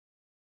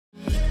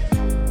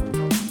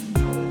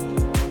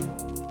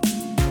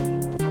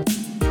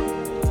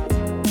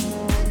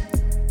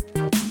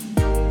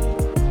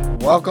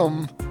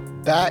Welcome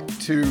back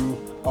to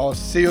our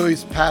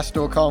series,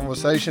 Pastoral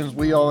Conversations.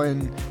 We are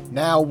in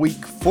now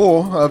week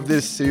 4 of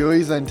this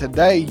series, and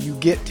today you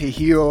get to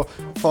hear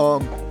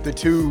from the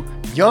two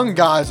young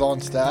guys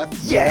on staff.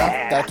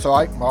 Yeah. That's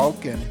right,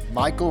 Mark and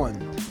Michael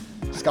and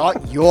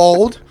Scott. You're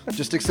old.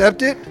 Just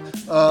accept it.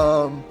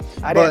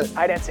 I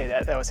didn't say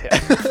that. That was him.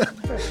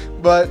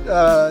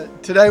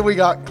 But today we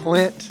got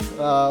Clint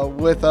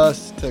with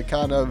us to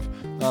kind of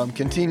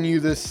continue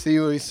this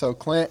series. So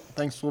Clint,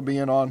 thanks for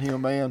being on here,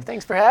 man.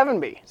 Thanks for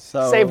having me.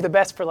 Save the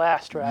best for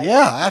last, right?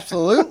 Yeah,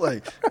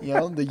 absolutely.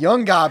 The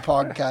Young Guy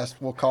podcast,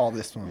 we'll call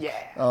this one. Yeah.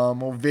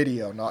 Or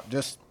video, not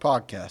just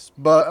podcast.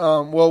 But,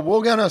 well,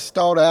 we're going to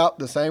start out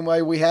the same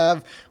way we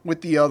have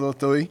with the other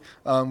three.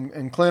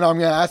 And Clint, I'm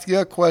going to ask you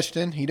a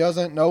question. He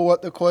doesn't know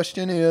what the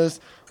question is.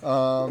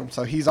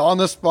 So he's on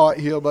the spot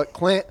here. But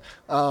Clint,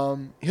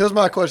 here's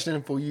my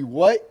question for you.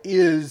 What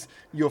is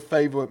your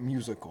favorite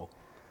musical?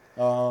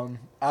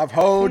 I've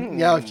heard,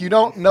 if you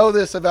don't know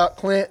this about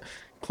Clint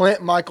and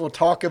Michael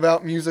talk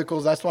about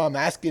musicals. That's why I'm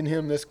asking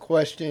him this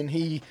question.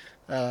 He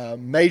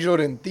majored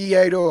in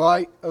theater,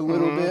 right, a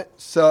little bit.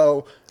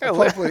 So,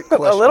 appropriate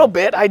question. A little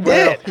bit. I did.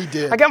 Well, he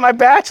did. I got my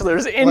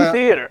bachelor's in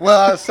theater.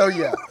 Well, so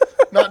yeah,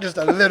 not just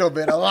a little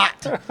bit, a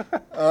lot.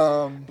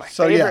 My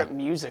favorite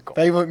musical.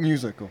 Favorite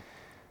musical.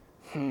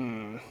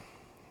 I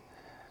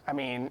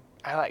mean,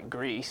 I like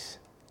Grease.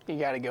 You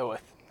got to go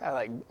with. I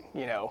like,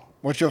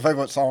 What's your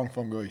favorite song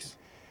from Grease?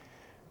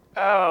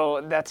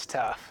 Oh, that's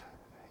tough.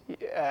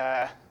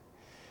 They're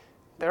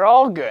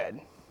all good.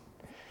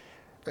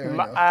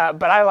 But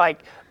I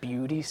like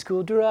Beauty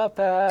School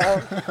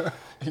Dropout.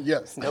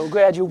 Yes. No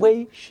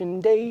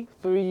graduation day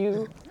for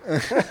you.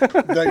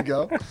 There you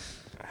go.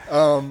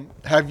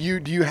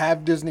 Do you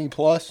have Disney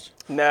Plus?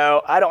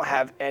 No, I don't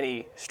have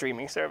any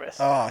streaming service.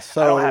 So I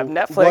don't have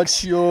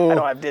Netflix. I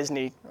don't have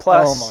Disney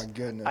Plus. Oh my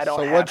goodness. I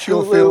don't have what's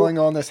your Hulu. feeling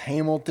on this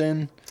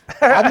Hamilton?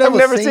 I've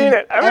never seen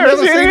it. I've never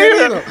seen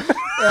it either.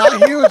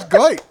 Yeah, he was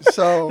great.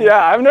 So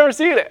yeah, I've never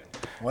seen it.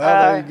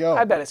 Well, there you go.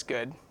 I bet it's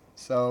good.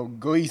 So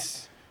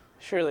Grease.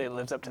 Surely it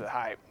lives up to the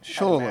hype.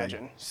 Surely. I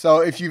imagine. So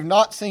if you've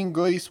not seen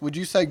Grease, would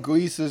you say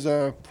Grease is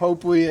an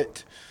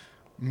appropriate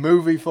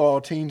movie for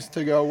our teens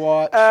to go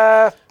watch?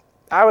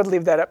 I would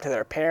leave that up to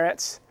their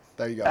parents.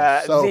 There you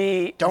go.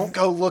 So don't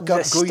go look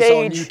up Grease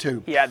on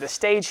YouTube. Yeah, the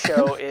stage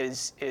show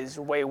is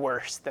way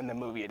worse than the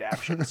movie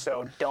adaptation,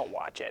 so don't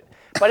watch it.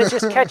 But it's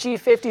just catchy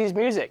 50s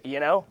music,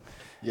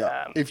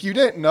 Yeah. If you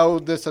didn't know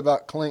this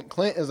about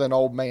Clint is an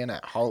old man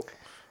at heart.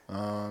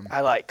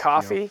 I like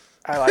coffee.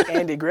 I like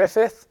Andy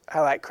Griffith. I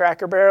like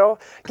Cracker Barrel.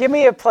 Give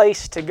me a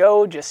place to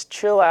go, just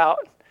chill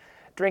out,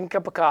 drink a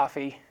cup of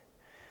coffee,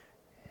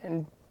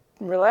 and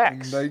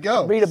relax. There you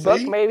go. Read a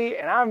book maybe,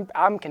 and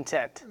I'm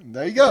content.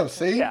 There you go.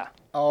 See? Yeah.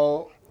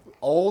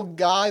 Old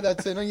guy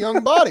that's in a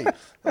young body.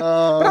 But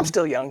I'm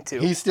still young too.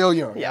 He's still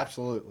young. Yeah.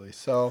 Absolutely.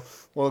 So,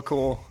 well,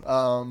 cool.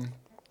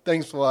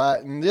 Thanks for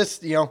that. And this,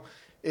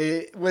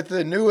 with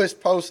the newest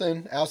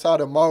person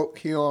outside of Mark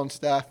here on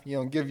staff,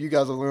 give you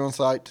guys a little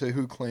insight to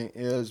who Clint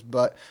is.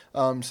 But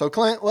so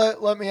Clint,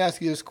 let me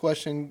ask you this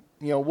question.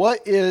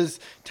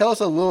 Tell us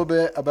a little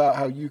bit about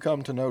how you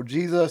come to know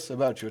Jesus,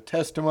 about your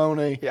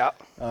testimony. Yeah.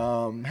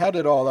 How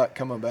did all that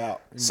come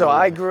about? So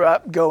I grew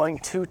up going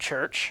to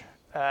church.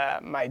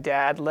 My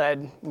dad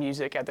led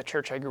music at the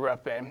church I grew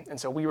up in, and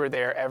so we were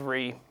there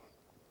every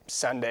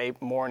Sunday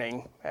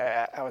morning.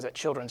 I was at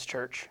children's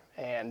church,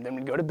 and then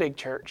we'd go to big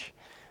church.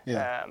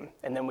 Yeah.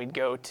 And then we'd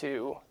go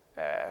to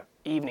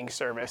evening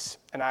service.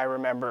 And I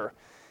remember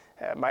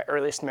my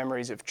earliest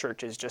memories of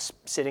church is just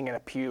sitting in a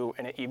pew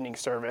in an evening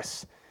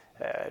service,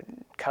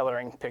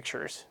 coloring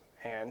pictures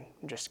and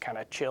just kind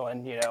of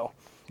chilling,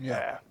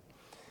 Yeah.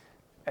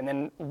 And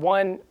then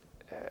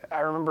I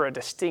remember a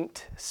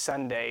distinct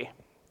Sunday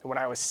when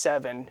I was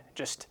 7,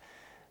 just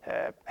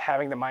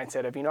having the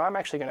mindset of, I'm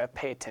actually going to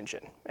pay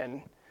attention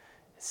and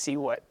see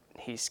what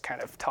he's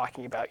kind of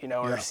talking about,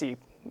 or see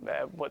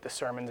what the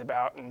sermon's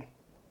about. And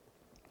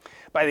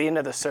by the end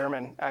of the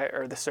sermon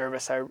or the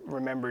service, I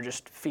remember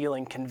just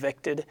feeling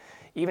convicted.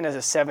 Even as a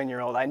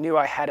 7-year-old, I knew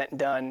I hadn't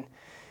done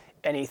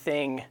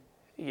anything,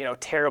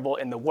 terrible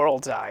in the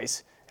world's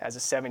eyes as a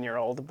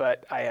 7-year-old,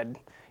 but I had,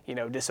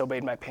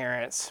 disobeyed my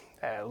parents,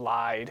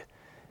 lied,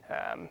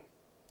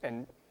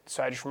 and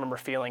so I just remember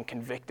feeling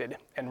convicted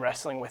and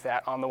wrestling with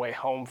that on the way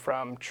home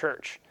from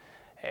church.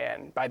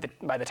 And by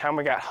the time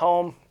we got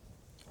home,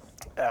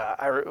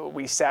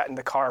 we sat in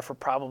the car for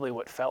probably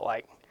what felt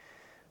like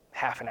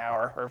half an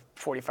hour or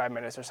 45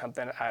 minutes or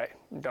something. I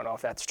don't know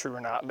if that's true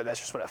or not, but that's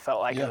just what it felt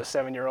like as a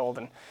 7-year-old.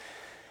 And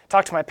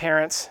talked to my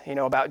parents,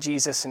 about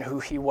Jesus and who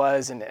he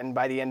was. And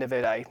by the end of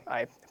it,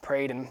 I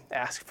prayed and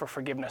asked for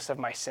forgiveness of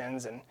my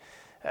sins and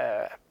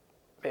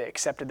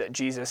accepted that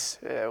Jesus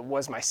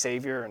was my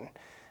Savior. And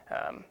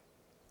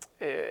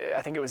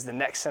I think it was the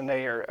next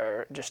Sunday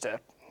or just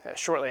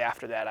shortly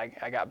after that,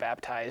 I got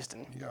baptized.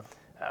 And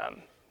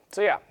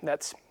so yeah,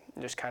 that's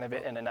just kind of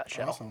it in a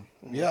nutshell. Awesome.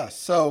 Yeah.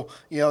 So,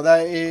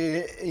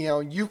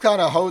 you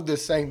kind of hold the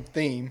same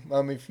theme.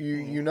 If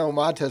you know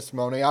my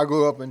testimony, I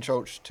grew up in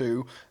church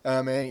too.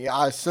 And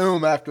I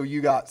assume after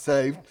you got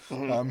saved,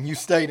 you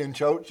stayed in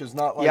church. It's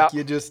not like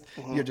you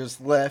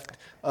just left.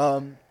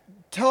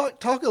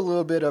 Talk a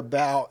little bit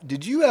about,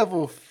 did you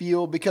ever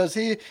feel, because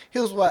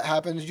here's what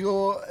happens,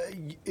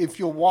 if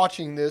you're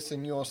watching this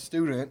and you're a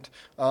student,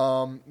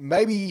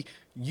 maybe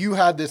you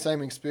had the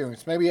same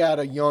experience, maybe at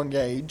a young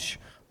age,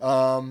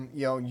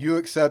 you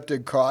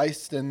accepted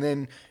Christ, and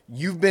then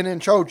you've been in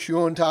church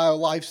your entire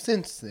life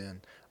since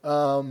then.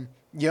 And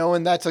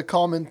that's a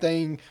common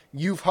thing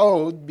you've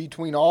heard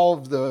between all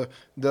of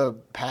the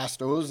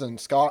pastors and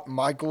Scott and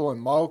Michael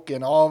and Mark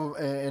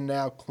and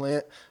now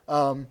Clint.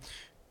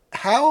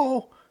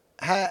 How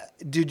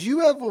did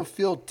you ever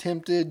feel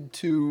tempted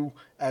to,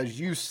 as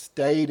you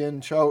stayed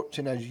in church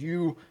and as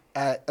you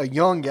at a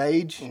young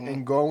age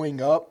and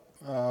growing up,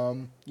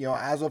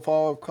 as a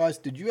follower of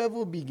Christ, did you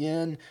ever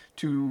begin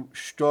to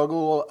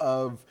struggle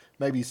of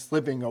maybe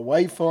slipping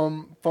away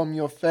from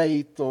your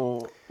faith,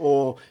 or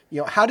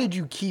how did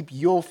you keep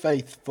your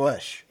faith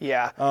fresh?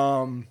 Yeah.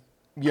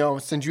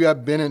 Since you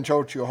have been in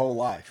church your whole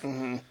life,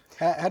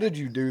 how did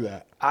you do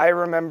that? I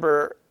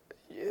remember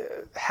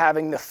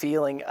having the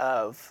feeling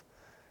of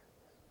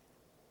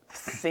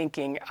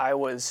thinking I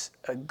was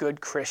a good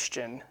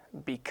Christian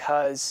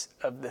because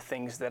of the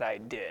things that I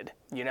did.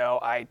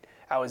 I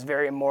was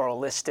very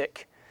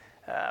moralistic,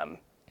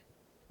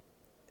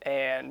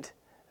 and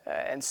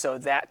so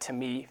that to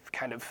me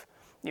kind of,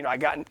 I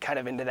got kind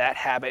of into that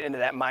habit, into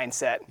that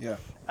mindset. Yeah.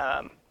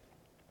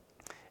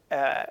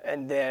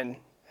 And then,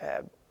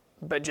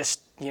 but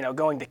just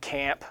going to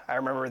camp, I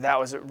remember that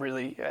was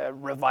really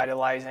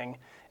revitalizing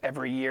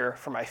every year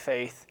for my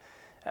faith.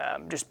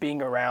 Just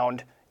being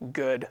around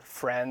good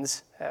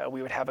friends.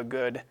 We would have a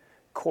good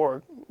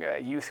core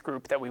youth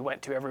group that we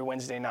went to every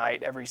Wednesday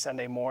night, every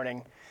Sunday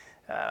morning.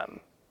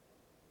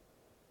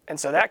 And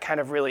so that kind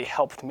of really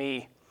helped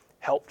me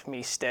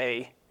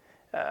stay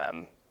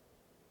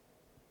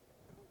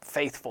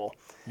faithful.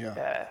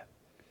 Yeah.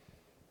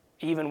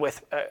 Even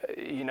with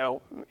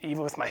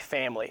my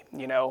family,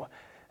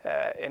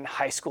 in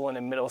high school and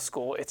in middle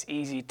school, it's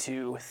easy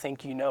to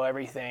think you know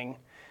everything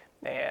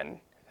and,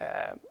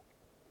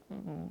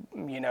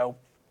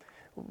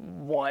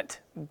 want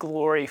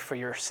glory for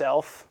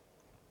yourself.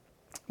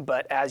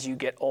 But as you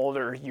get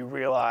older, you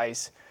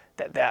realize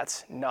that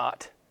that's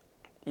not,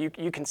 you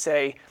can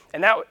say,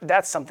 and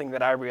that's something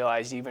that I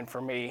realized even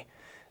for me,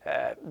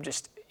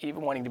 just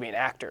even wanting to be an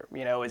actor,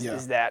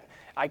 is that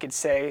I could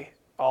say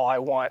all I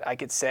want. I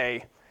could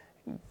say,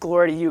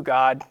 glory to you,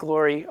 God,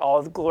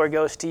 all the glory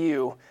goes to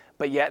you,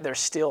 but yet there's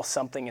still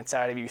something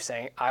inside of you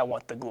saying, I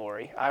want the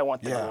glory. I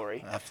want the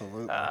glory.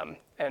 Absolutely.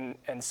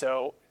 And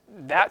so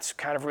that's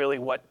kind of really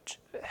what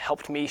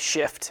helped me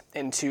shift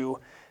into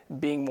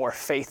being more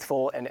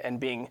faithful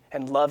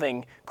and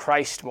loving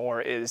Christ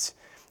more is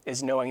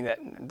knowing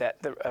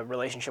that the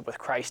relationship with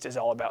Christ is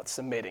all about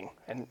submitting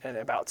and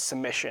about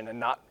submission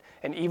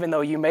and even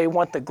though you may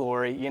want the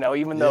glory,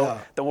 even though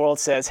the world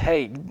says,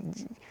 hey,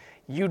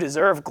 you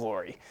deserve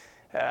glory,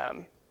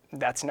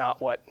 that's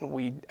not what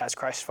we as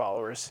Christ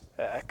followers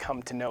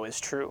come to know is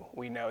true.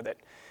 We know that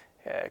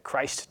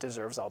Christ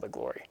deserves all the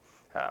glory.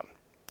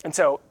 And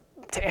so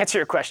to answer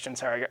your question,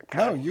 sorry, I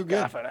got you're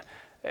good.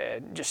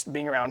 Just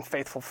being around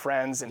faithful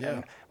friends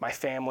and my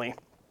family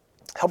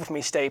helped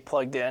me stay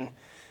plugged in.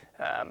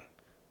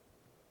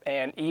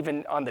 And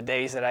even on the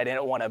days that I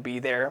didn't want to be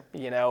there,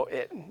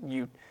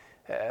 you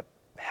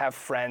have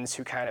friends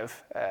who kind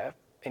of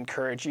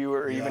encourage you,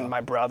 or even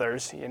my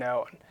brothers,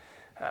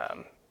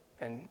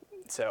 and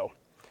so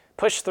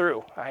push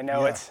through. I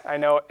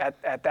know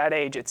at that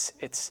age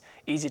it's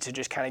easy to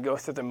just kind of go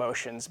through the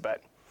motions,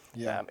 but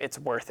it's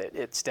worth it.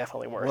 It's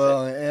definitely worth it.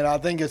 Well, and I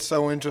think it's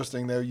so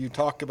interesting though. You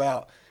talk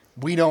about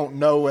we don't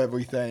know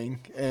everything,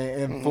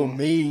 and for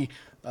me,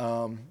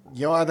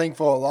 I think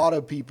for a lot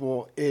of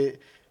people,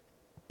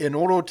 in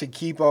order to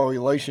keep our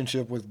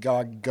relationship with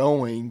God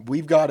going,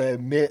 we've got to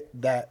admit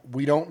that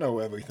we don't know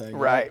everything.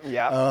 Right.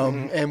 Yeah.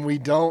 And we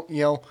don't,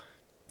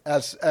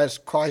 as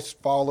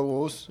Christ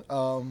followers,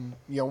 our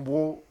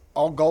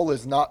goal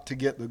is not to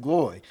get the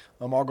glory.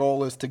 Our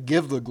goal is to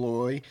give the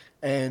glory.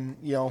 And,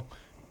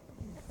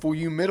 for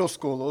you middle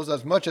schoolers,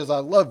 as much as I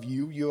love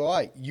you, you're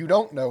right. You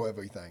don't know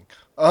everything.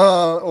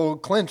 Or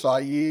Clint's right.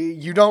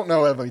 You don't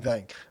know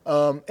everything.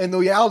 And the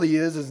reality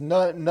is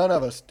none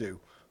of us do.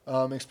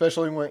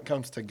 Especially when it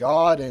comes to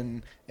God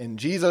and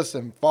Jesus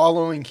and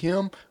following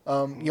Him,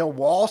 we're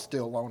all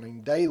still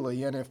learning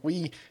daily. And if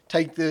we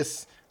take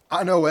this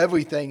I know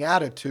everything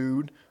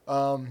attitude,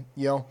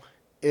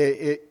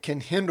 it can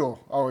hinder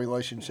our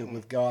relationship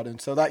with God. And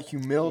so that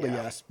humility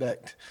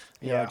aspect,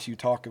 that you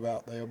talk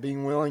about there,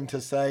 being willing to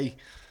say,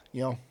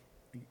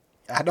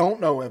 I don't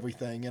know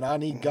everything and I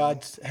need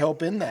God's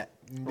help in that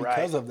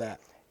because of that.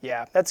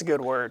 Yeah, that's a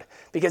good word.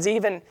 Because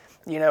even,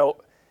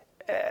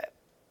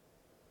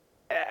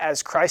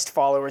 as Christ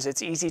followers,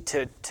 it's easy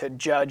to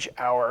judge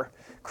our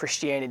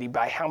Christianity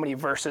by how many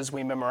verses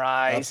we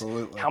memorize,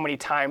 Absolutely. how many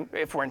times,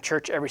 if we're in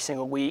church every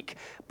single week.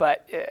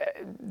 But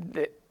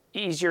the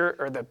easier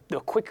or the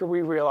quicker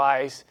we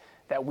realize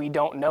that we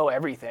don't know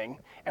everything,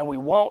 and we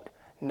won't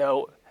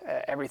know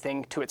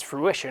everything to its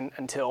fruition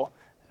until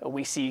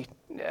we see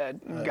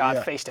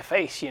God face to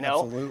face,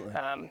 Absolutely.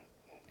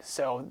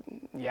 So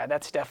yeah,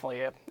 that's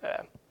definitely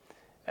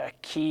a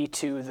key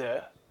to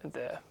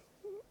the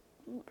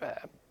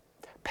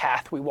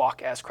path we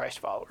walk as Christ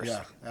followers.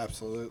 Yeah,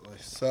 absolutely.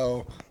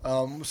 So,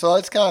 so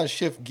let's kind of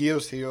shift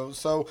gears here.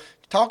 So,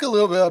 talk a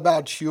little bit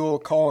about your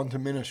call into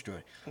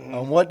ministry.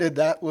 What did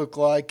that look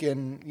like?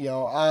 And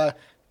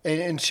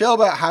and share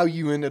about how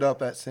you ended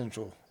up at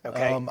Central.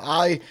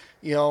 Okay.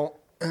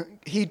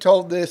 Clint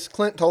told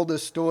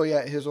this story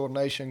at his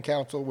ordination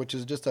council, which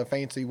is just a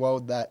fancy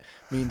word that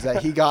means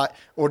that he got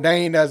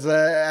ordained as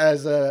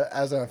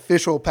an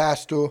official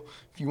pastor,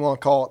 if you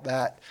want to call it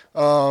that.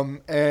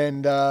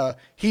 And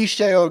he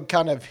shared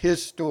kind of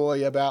his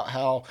story about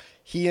how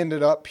he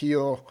ended up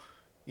here,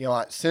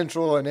 at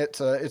Central, and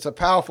it's a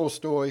powerful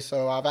story.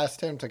 So I've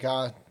asked him to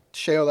kind of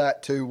share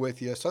that too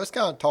with you. So let's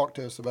kind of talk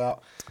to us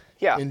about,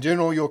 in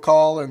general, your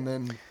call, and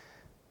then.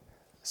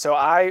 So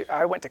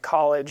I went to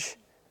college.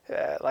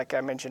 Like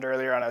I mentioned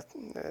earlier,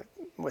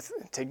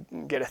 to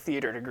get a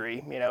theater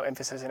degree,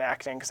 emphasis in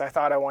acting, because I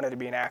thought I wanted to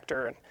be an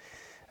actor,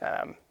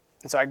 and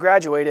so I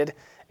graduated.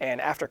 And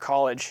after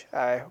college,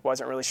 I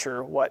wasn't really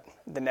sure what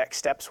the next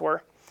steps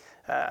were,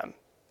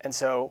 and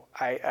so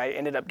I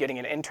ended up getting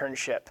an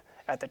internship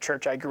at the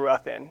church I grew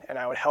up in, and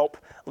I would help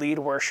lead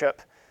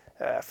worship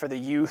for the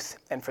youth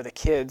and for the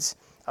kids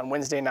on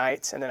Wednesday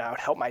nights, and then I would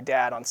help my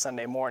dad on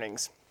Sunday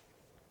mornings.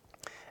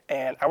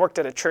 And I worked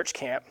at a church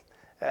camp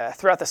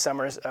throughout the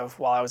summers of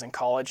while I was in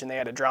college, and they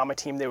had a drama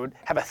team. They would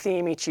have a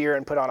theme each year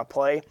and put on a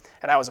play,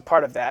 and I was a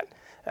part of that.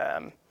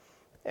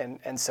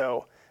 And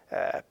so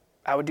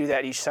I would do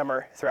that each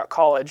summer throughout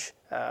college.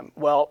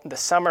 Well, the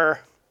summer,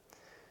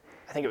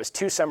 I think it was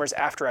 2 summers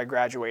after I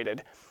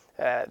graduated,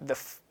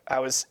 I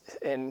was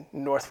in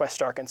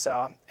Northwest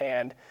Arkansas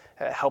and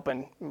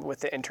helping with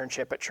the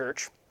internship at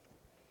church.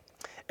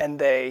 And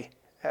the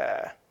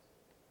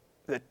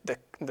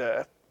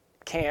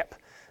camp,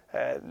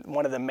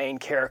 one of the main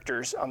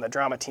characters on the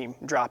drama team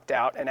dropped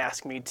out and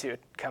asked me to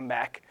come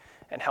back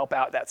and help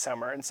out that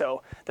summer. And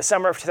so the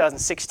summer of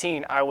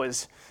 2016, I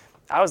was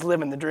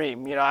living the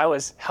dream. I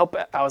was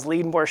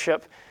leading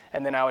worship,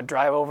 and then I would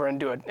drive over and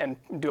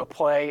do a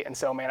play. And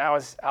so, man, I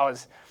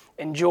was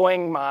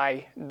enjoying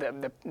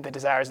the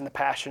desires and the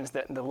passions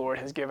that the Lord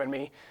has given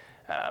me.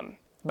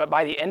 But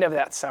by the end of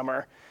that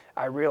summer,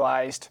 I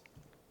realized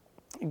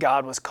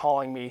God was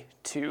calling me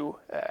to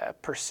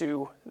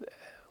pursue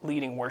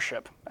leading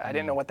worship. I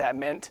didn't know what that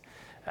meant.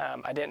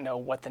 I didn't know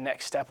what the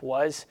next step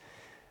was,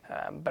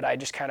 but I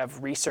just kind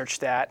of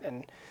researched that,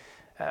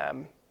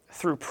 and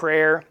through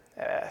prayer,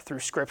 through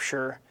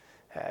scripture,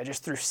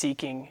 just through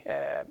seeking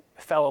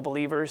fellow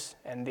believers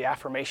and the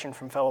affirmation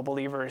from fellow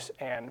believers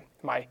and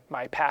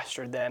my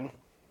pastor then,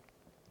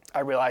 I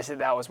realized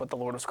that was what the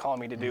Lord was calling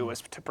me to do,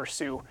 was to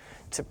pursue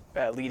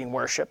leading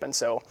worship. And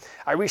so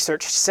I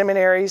researched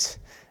seminaries,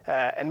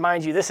 and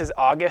mind you, this was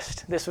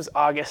August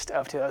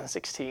of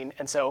 2016,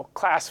 and so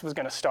class was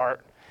going to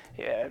start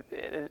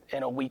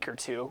in a week or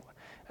two.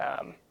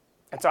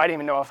 And so I didn't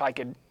even know if I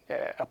could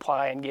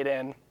apply and get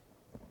in,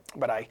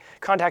 but I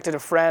contacted a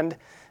friend,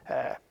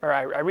 or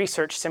I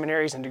researched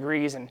seminaries and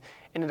degrees, and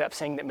ended up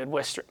saying that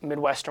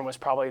Midwestern was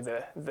probably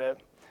the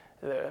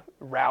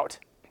route.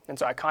 And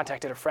so I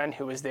contacted a friend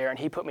who was there, and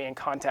he put me in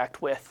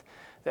contact with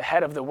the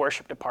head of the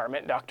worship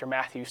department, Dr.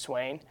 Matthew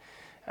Swain.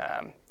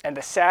 And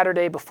the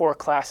Saturday before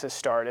classes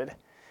started,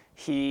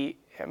 me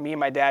and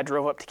my dad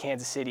drove up to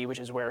Kansas City, which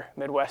is where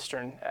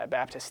Midwestern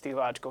Baptist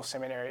Theological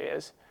Seminary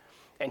is.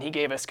 And he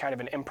gave us kind of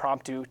an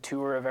impromptu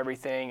tour of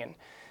everything.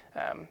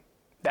 And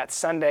that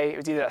Sunday, it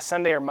was either that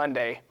Sunday or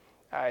Monday,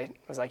 I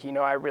was like,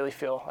 I really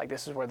feel like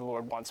this is where the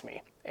Lord wants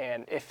me.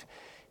 And if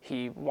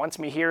He wants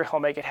me here, He'll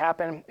make it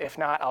happen. If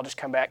not, I'll just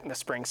come back in the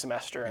spring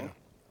semester.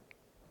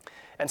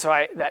 And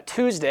so that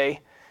Tuesday,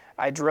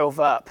 I drove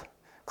up.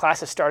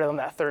 Classes started on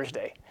that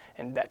Thursday.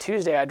 And that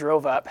Tuesday, I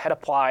drove up, had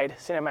applied,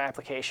 sent in my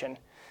application,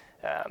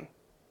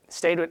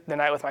 stayed the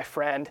night with my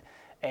friend,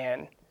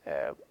 and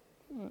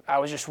I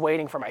was just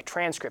waiting for my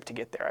transcript to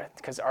get there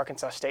because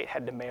Arkansas State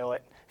had to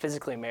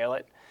physically mail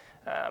it.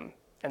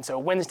 And so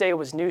Wednesday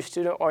was new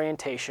student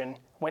orientation,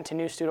 went to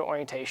new student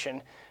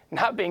orientation,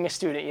 not being a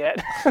student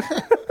yet.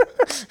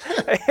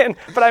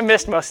 But I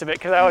missed most of it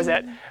because I was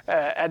at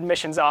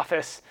admissions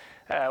office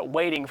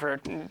waiting for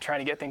trying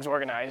to get things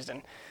organized.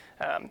 And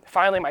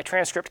finally my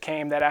transcript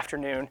came that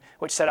afternoon,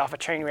 which set off a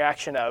chain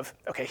reaction of,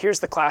 okay, here's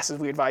the classes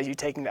we advise you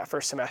taking that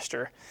first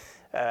semester.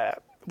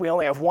 We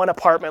only have one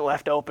apartment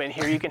left open.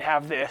 Here, you can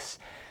have this.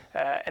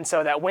 And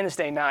so that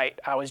Wednesday night,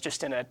 I was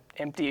just in an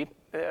empty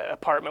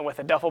apartment with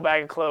a duffel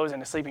bag of clothes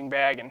and a sleeping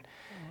bag.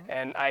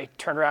 And I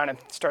turned around and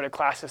started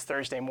classes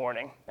Thursday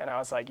morning. And I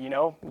was like,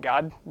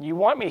 God, you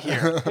want me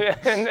here.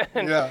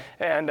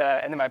 And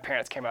then my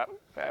parents came up,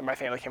 my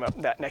family came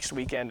up that next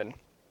weekend. And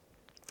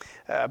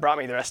brought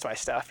me the rest of my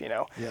stuff,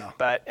 Yeah.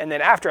 And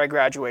then after I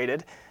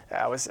graduated,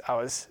 I was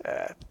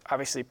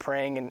obviously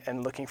praying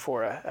and looking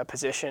for a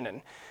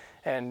position,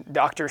 and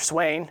Dr.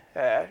 Swain,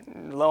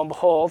 lo and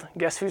behold,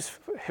 guess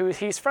who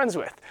he's friends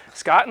with?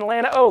 Scott and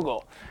Lana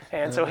Ogle.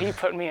 And so he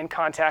put me in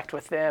contact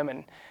with them,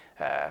 and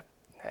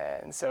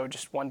so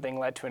just one thing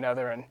led to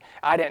another. And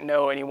I didn't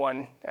know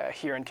anyone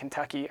here in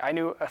Kentucky. I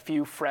knew a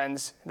few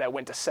friends that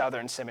went to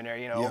Southern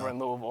Seminary, over in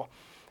Louisville.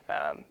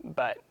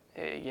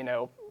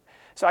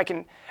 So I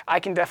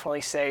can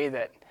definitely say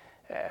that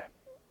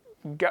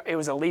it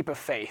was a leap of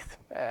faith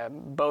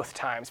both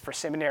times, for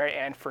seminary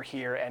and for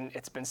here, and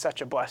it's been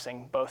such a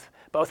blessing.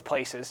 Both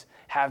places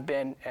have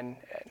been and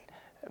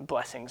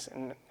blessings,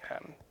 and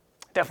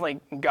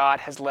definitely God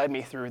has led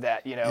me through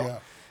that.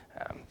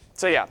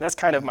 So yeah, that's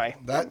kind of my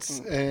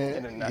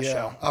in a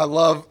nutshell. Yeah,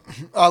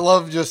 I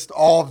love just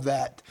all of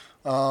that,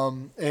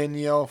 and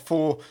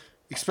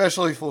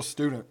especially for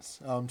students.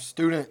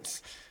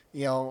 Students,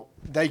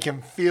 they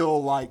can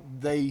feel like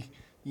they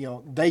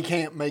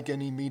can't make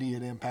an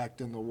immediate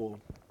impact in the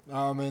world,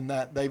 and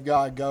that they've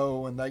got to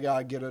go and they got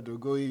to get a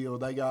degree, or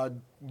they got to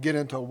get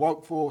into a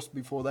workforce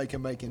before they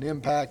can make an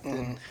impact.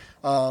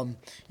 Mm-hmm.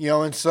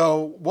 And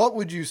so what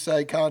would you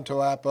say, kind of to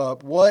wrap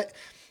up, what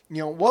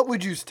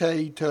would you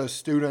say to a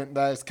student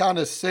that's kind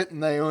of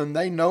sitting there and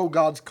they know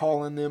God's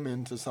calling them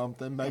into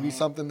something, maybe Mm-hmm.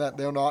 something that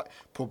they're not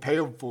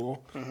prepared for,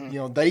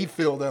 Mm-hmm. They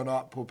feel they're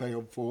not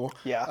prepared for.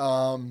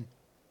 Yeah.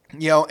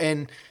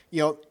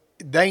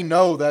 They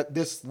know that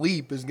this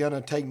leap is going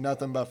to take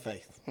nothing but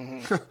faith.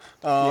 Mm-hmm.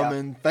 Yeah.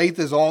 And faith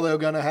is all they're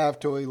going to have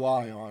to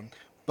rely on.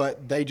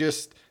 But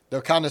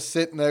they're kind of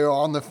sitting there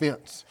on the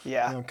fence.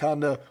 Yeah.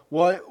 Kind of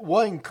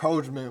what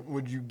encouragement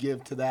would you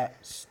give to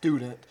that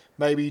student,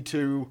 maybe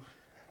to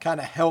kind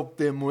of help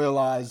them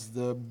realize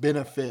the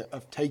benefit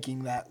of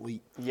taking that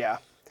leap? Yeah.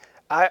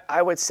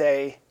 I would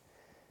say,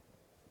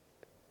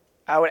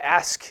 I would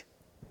ask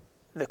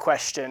the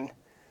question,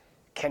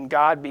 can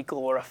God be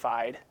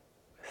glorified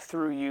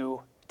through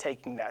you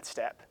taking that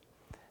step?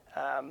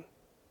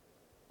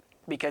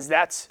 Because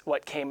that's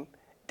what came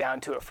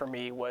down to it for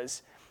me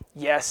was,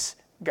 yes,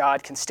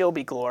 God can still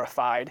be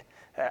glorified.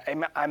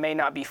 I may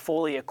not be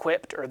fully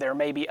equipped, or there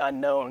may be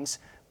unknowns,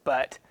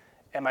 but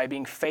am I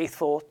being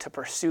faithful to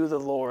pursue the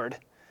Lord?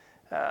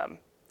 And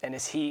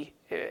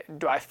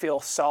do I feel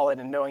solid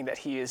in knowing that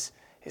He is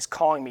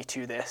calling me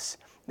to this?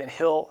 Then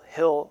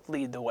He'll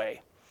lead the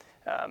way.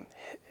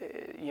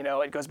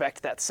 It goes back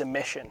to that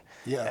submission.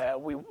 Yeah.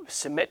 We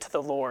submit to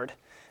the Lord,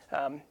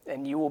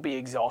 and you will be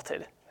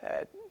exalted.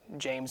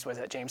 James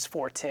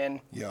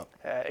 4:10. Yeah.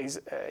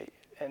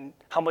 And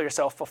humble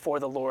yourself before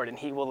the Lord, and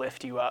He will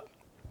lift you up.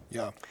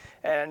 Yeah.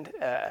 And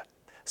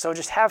so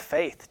just have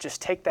faith.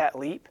 Just take that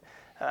leap.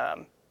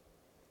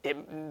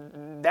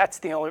 That's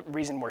the only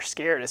reason we're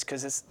scared, is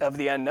because it's of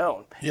the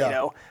unknown.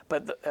 Yeah.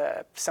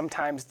 But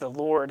sometimes the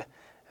Lord,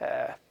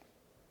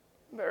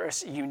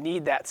 you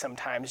need that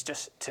sometimes,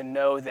 just to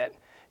know that,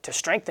 to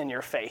strengthen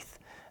your faith,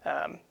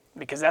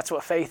 because that's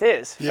what faith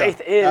is. Yeah,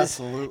 Faith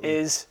absolutely.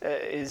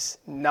 is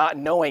not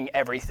knowing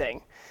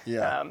everything.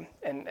 Yeah.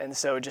 And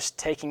so just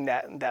taking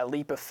that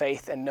leap of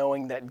faith and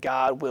knowing that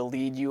God will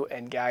lead you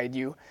and guide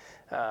you,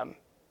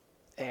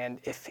 and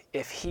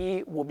if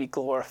He will be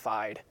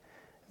glorified,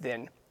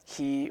 then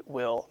He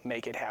will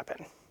make it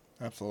happen.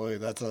 Absolutely.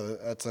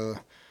 That's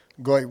a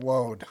great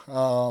word.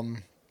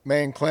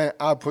 Man, Clint,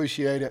 I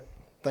appreciate it.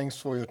 Thanks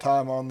for your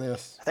time on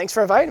this. Thanks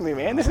for inviting me,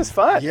 man. This is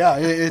fun. Yeah,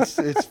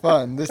 it's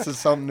fun. This is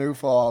something new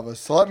for all of us.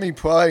 So let me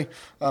pray,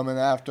 and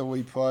after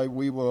we pray,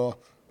 we will,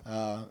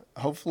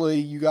 hopefully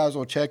you guys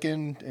will check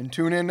in and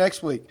tune in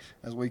next week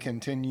as we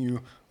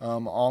continue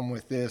on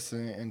with this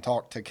and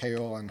talk to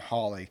Carol and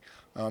Holly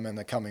in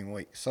the coming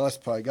week. So let's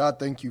pray. God,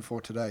 thank you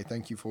for today.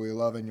 Thank you for your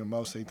love and your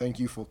mercy. Thank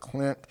you for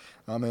Clint.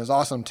 His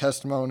awesome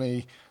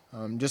testimony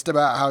just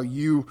about how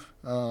you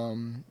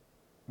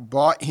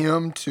brought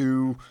him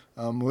to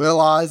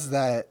realize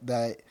that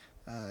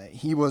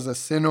he was a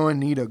sinner in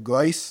need of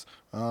grace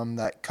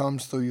that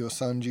comes through your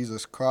Son,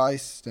 Jesus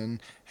Christ,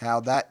 and how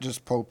that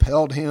just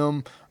propelled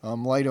him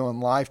later in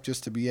life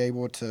just to be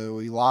able to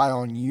rely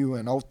on you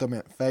in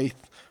ultimate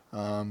faith.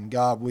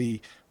 God,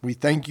 we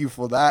thank you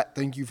for that.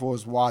 Thank you for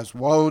his wise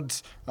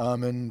words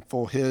and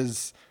for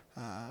his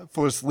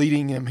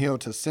leading him here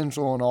to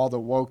Central and all the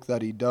work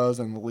that he does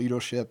and the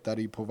leadership that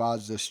he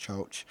provides this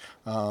church.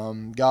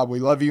 God, we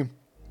love you.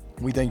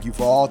 We thank you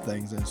for all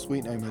things. In the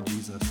sweet name of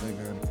Jesus,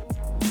 amen.